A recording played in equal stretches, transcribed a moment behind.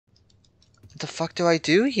What the fuck do I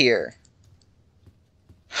do here?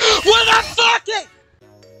 What the fuck?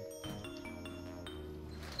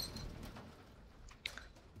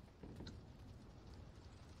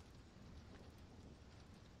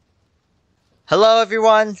 Hello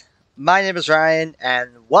everyone, my name is Ryan and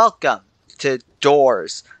welcome to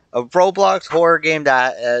Doors, a Roblox horror game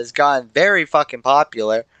that has gotten very fucking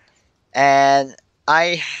popular. And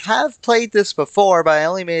I have played this before, but I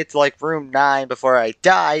only made it to like room 9 before I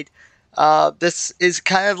died. This is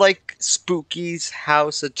kind of like Spooky's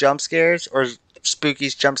House of Jump Scares, or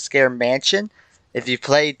Spooky's Jump Scare Mansion. If you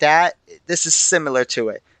played that, this is similar to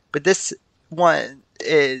it. But this one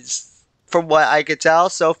is, from what I could tell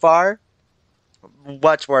so far,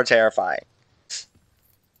 much more terrifying. It's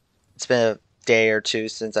been a day or two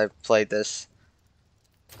since I've played this.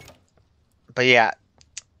 But yeah,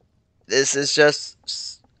 this is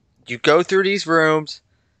just, you go through these rooms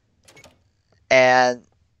and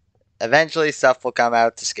eventually stuff will come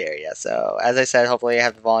out to scare you. So as I said, hopefully I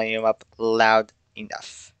have the volume up loud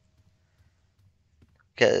enough,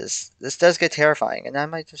 because this does get terrifying, and I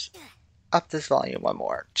might just up this volume one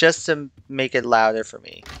more just to make it louder for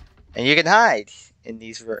me. And you can hide in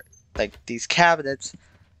these these cabinets.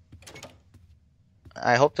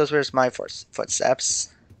 I hope those were my footsteps.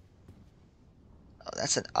 Oh,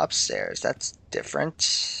 that's an upstairs. That's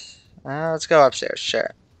different. Let's go upstairs.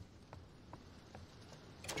 Sure.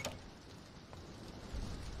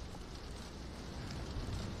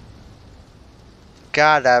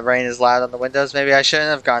 God, that rain is loud on the windows. Maybe I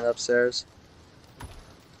shouldn't have gone upstairs.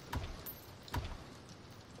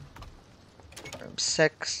 Room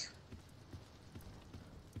 6.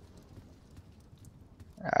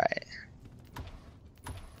 Alright.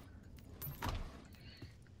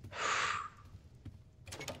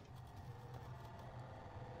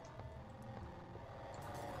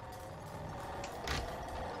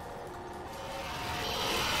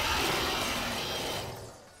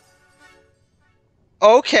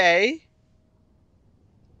 Okay.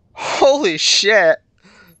 Holy shit.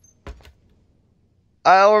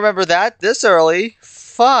 I don't remember that this early.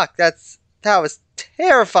 Fuck, that was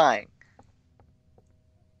terrifying.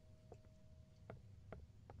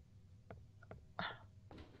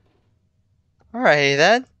 Alrighty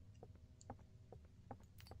then.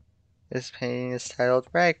 This painting is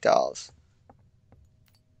titled Ragdolls.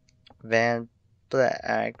 Van Black.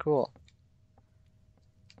 Alright, cool.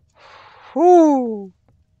 Whoo!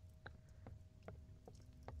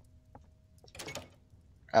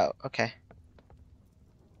 Oh, okay.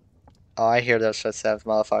 Oh, I hear those footsteps,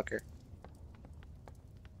 motherfucker.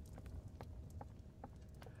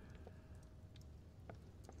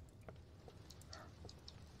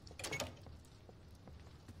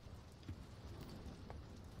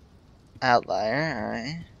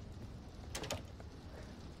 Outlier,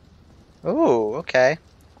 alright. Ooh, okay.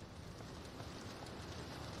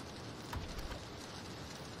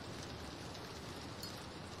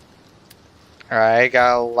 Alright,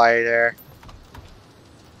 got a lighter.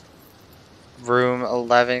 Room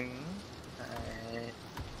 11. Alright.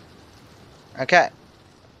 Okay.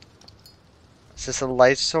 Is this a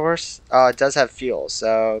light source? Oh, it does have fuel,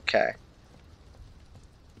 so okay.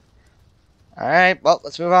 Alright, well,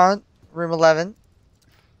 let's move on. Room 11.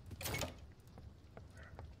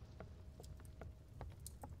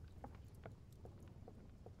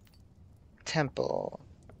 Temple.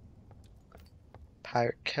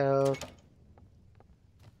 Pirate Cove.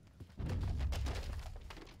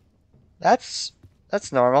 That's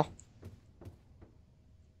normal.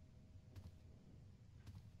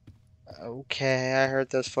 Okay, I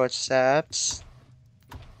heard those footsteps.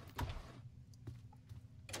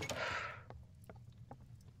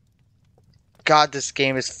 God, this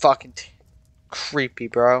game is fucking creepy,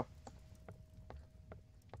 bro.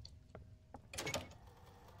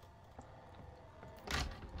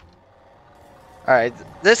 Alright,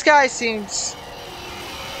 this guy seems...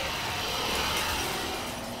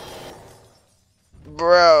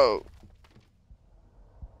 Bro.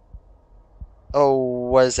 Oh,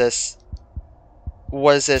 what is this?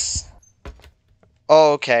 What is this?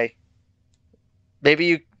 Oh, okay.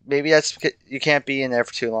 Maybe that's because you can't be in there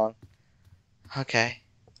for too long. Okay.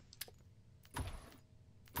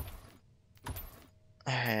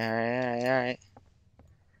 Alright.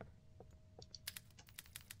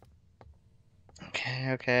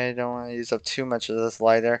 Okay, don't want to use up too much of this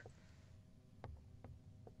lighter.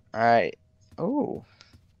 Alright. Ooh.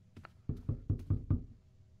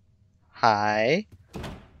 Hi.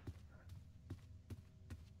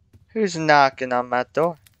 Who's knocking on my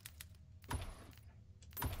door?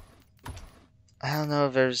 I don't know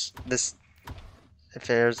if there's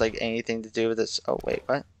like anything to do with this. Oh wait,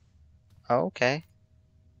 what? Oh, okay.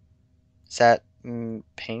 Is that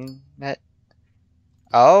pain met?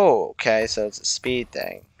 Oh, okay, so it's a speed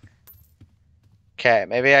thing. Okay,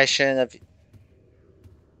 maybe I shouldn't have.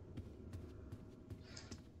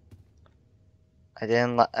 I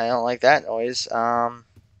don't like that noise. Oh,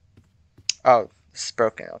 this is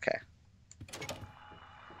broken. Okay.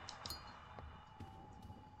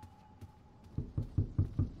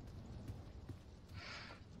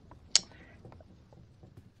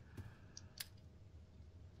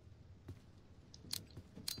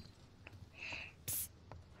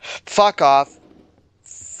 Fuck off.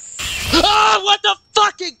 Ah, what the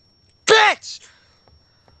fucking bitch!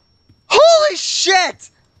 Holy shit!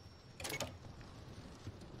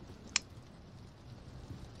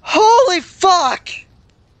 Holy fuck!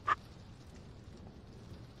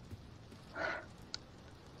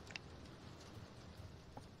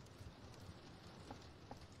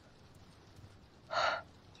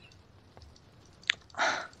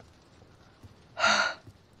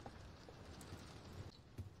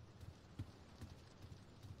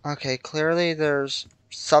 Okay, clearly there's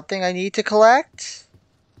something I need to collect.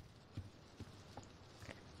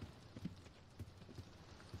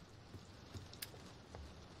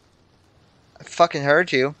 I fucking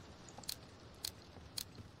heard you.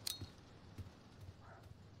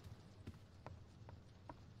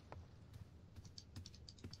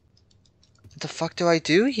 What the fuck do I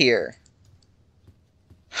do here?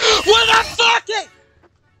 What the fucking?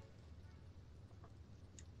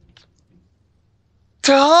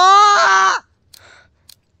 Ah!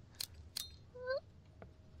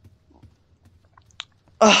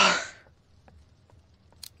 Ugh.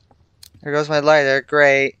 There goes my lighter.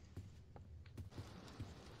 Great.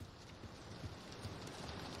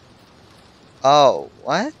 Oh,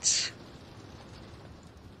 what?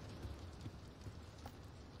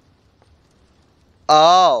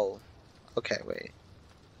 Oh. Okay, wait.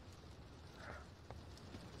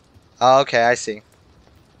 Okay, I see.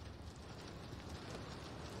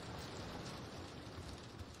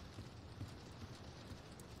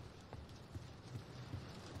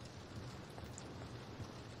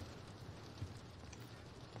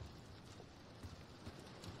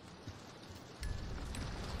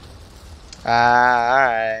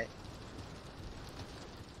 Alright.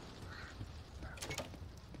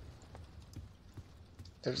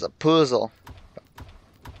 There's a puzzle.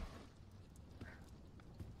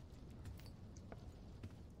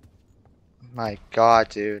 My god,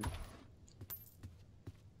 dude.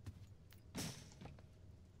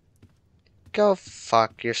 Go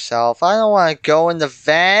fuck yourself. I don't want to go in the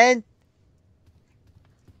vent.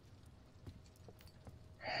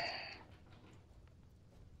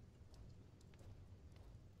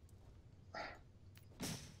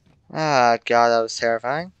 Ah, god, that was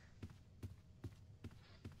terrifying.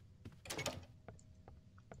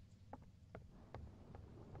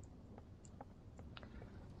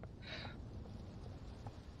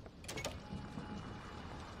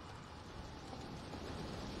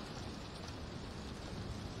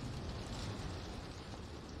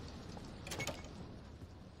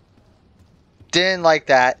 Didn't like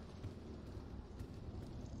that.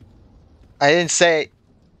 I didn't say.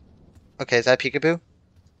 Okay, is that peekaboo?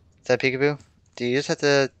 Is that peekaboo? Do you just have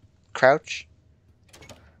to crouch?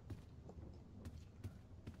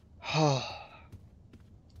 Oh.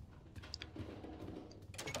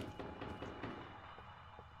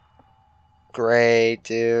 Great,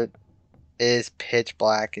 dude. It is pitch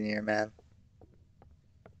black in here, man.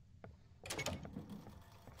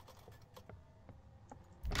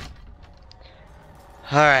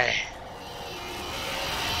 Alright.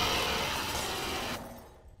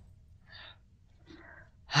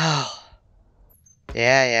 Oh.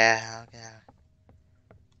 Yeah. Okay.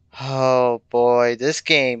 Oh boy, this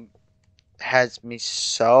game has me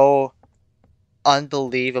so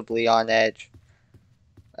unbelievably on edge.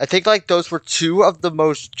 I think like those were two of the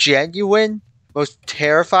most genuine, most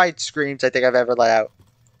terrified screams I think I've ever let out.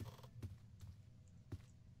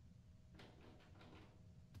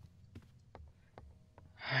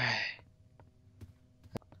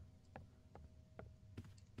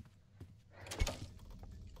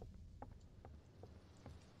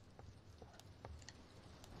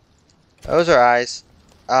 Those are eyes.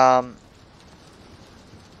 I'm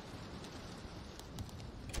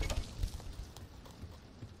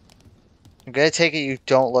gonna take it you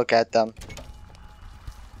don't look at them.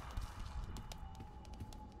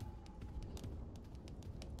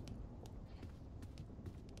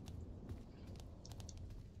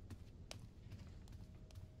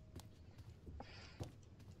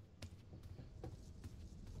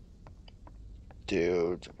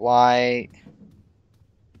 Dude, why?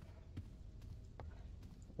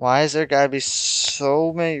 Why is there gotta be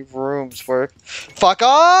so many rooms where... Fuck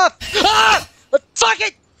off! Ah! Fuck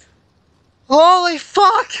it! Holy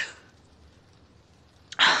fuck!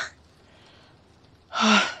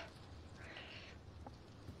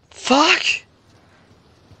 Fuck!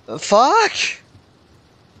 Fuck!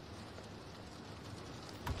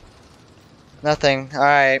 Nothing.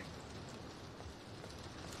 Alright.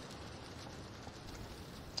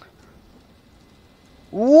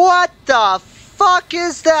 What the fuck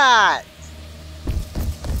is that?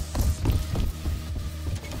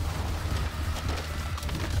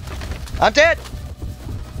 I'm dead!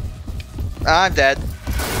 I'm dead.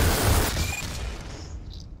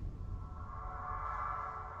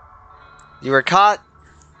 You were caught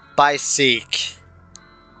by Seek.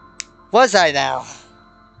 Was I now?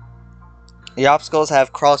 The obstacles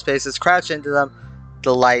have crawl spaces. Crouch into them.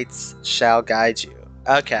 The lights shall guide you.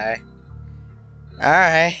 Okay.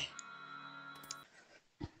 Alright.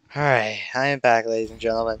 Alright. I am back, ladies and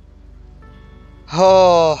gentlemen.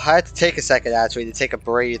 Oh, I had to take a second actually to take a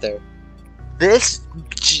breather. This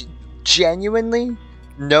genuinely,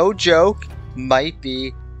 no joke, might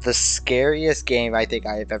be the scariest game I think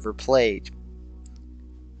I have ever played.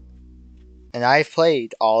 And I've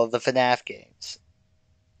played all of the FNAF games.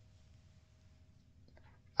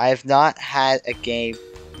 I have not had a game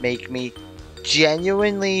make me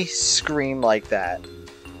genuinely scream like that.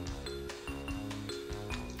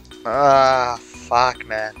 Ah, fuck,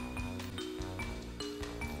 man.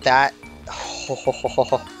 That...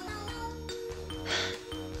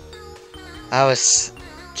 That was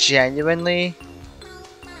genuinely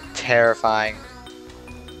terrifying.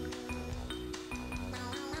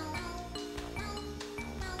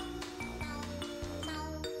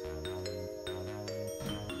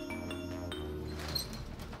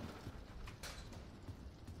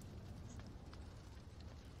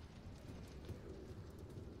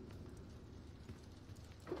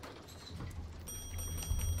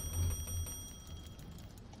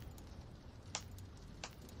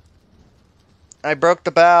 I broke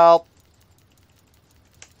the bell.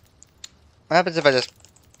 What happens if I just...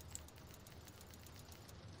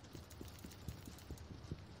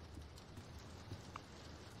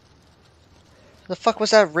 The fuck was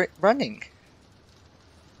that running?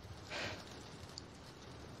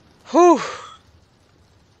 Whew.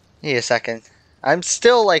 Need a second. I'm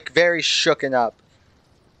still like very shooken up.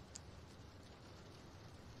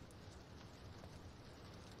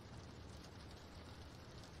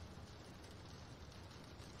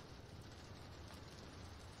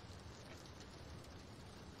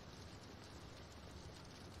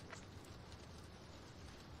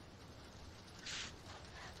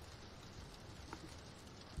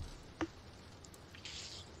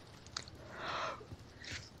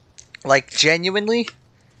 Like, genuinely,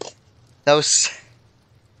 that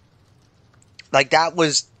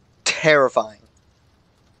was terrifying.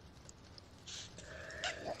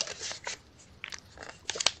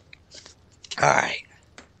 Alright.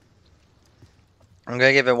 I'm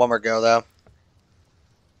gonna give it one more go, though.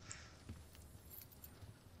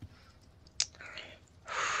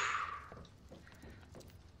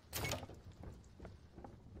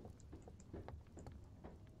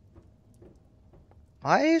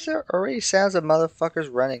 Why is there already sounds of motherfuckers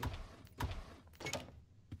running?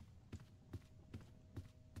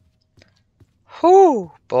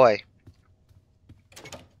 Whew, boy.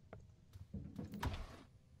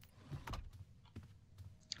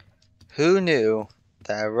 Who knew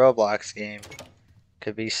that a Roblox game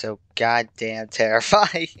could be so goddamn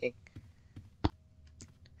terrifying?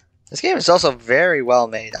 This game is also very well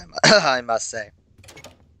made, I must say.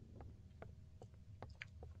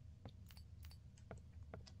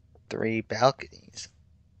 Three balconies.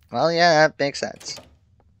 Well, yeah, that makes sense.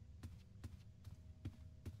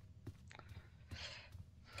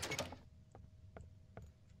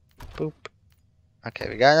 Boop. Okay,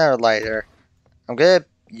 we got another lighter. I'm gonna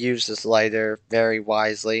use this lighter very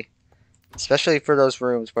wisely. Especially for those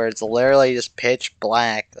rooms where it's literally just pitch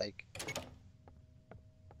black. Like,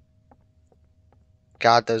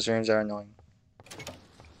 God, those rooms are annoying.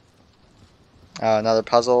 Oh, another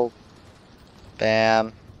puzzle.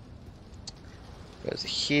 Bam. Goes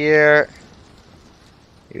here.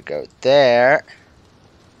 You go there.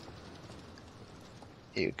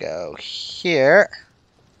 You go here.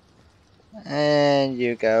 And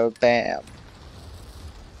you go bam.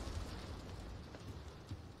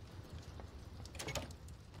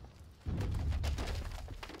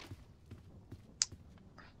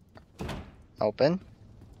 Open.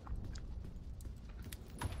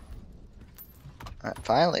 Alright,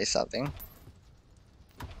 finally something.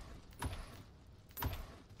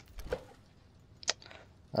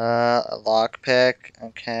 A lockpick.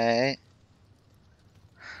 Okay.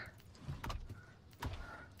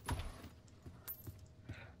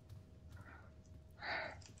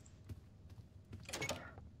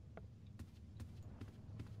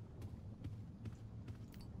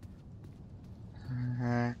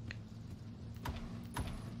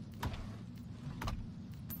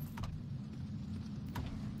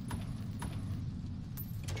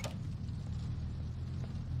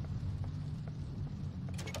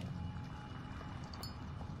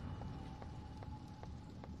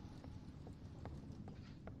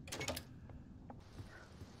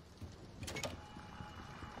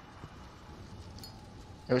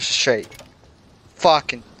 It was straight.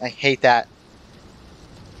 Fucking, I hate that.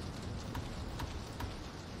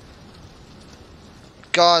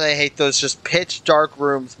 God, I hate those just pitch dark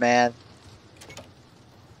rooms, man.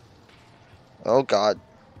 Oh God.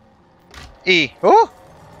 E. Oh.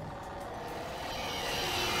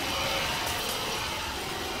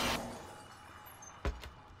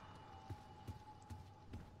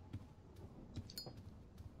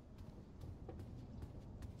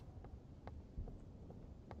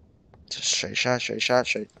 Just straight shot, straight shot,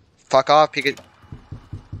 straight. Fuck off, Pikachu.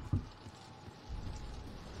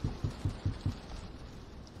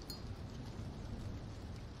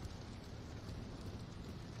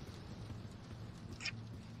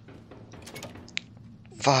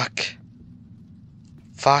 Fuck.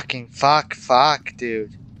 Fucking fuck,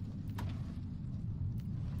 dude.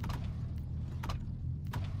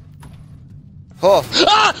 Oh.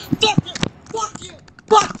 Ah! Fuck you! Fuck you!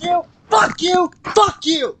 Fuck you! Fuck you! Fuck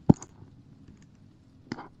you!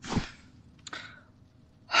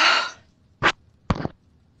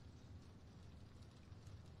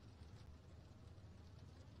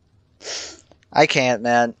 I can't,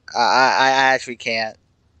 man. I actually can't.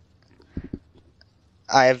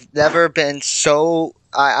 I've never been so...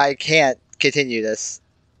 I can't continue this.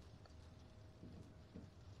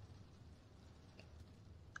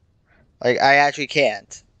 Like, I actually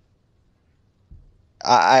can't.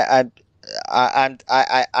 I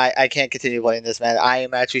can't continue playing this, man. I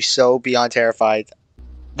am actually so beyond terrified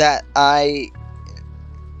that I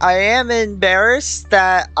am embarrassed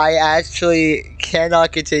that I actually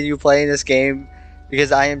cannot continue playing this game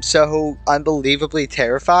because I am so unbelievably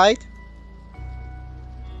terrified.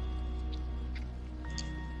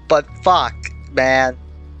 But fuck, man.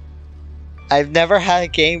 I've never had a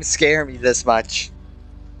game scare me this much.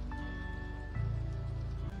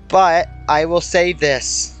 But I will say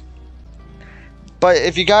this. But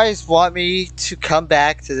if you guys want me to come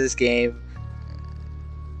back to this game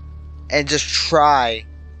and just try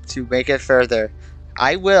to make it further,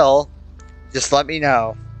 I will. Just let me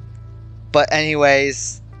know. But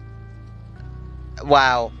anyways,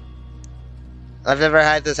 wow. I've never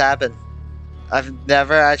had this happen. I've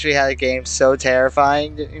never actually had a game so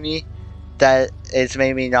terrifying to me that it's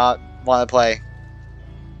made me not want to play.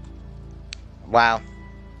 Wow.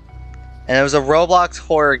 And it was a Roblox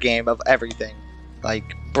horror game of everything.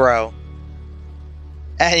 Like, bro.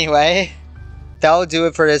 Anyway, that will do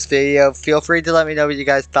it for this video. Feel free to let me know what you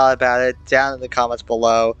guys thought about it down in the comments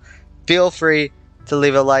below. Feel free to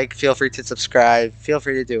leave a like. Feel free to subscribe. Feel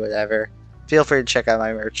free to do whatever. Feel free to check out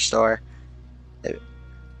my merch store.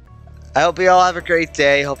 I hope you all have a great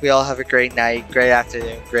day. Hope you all have a great night, great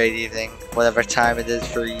afternoon, great evening, whatever time it is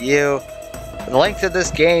for you. The link to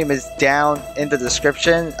this game is down in the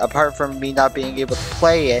description. Apart from me not being able to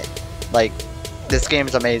play it, like, this game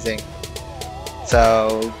is amazing.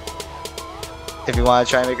 So, if you want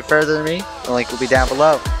to try and make it further than me, the link will be down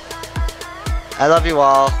below. I love you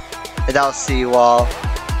all, and I'll see you all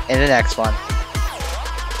in the next one.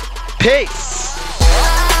 Peace!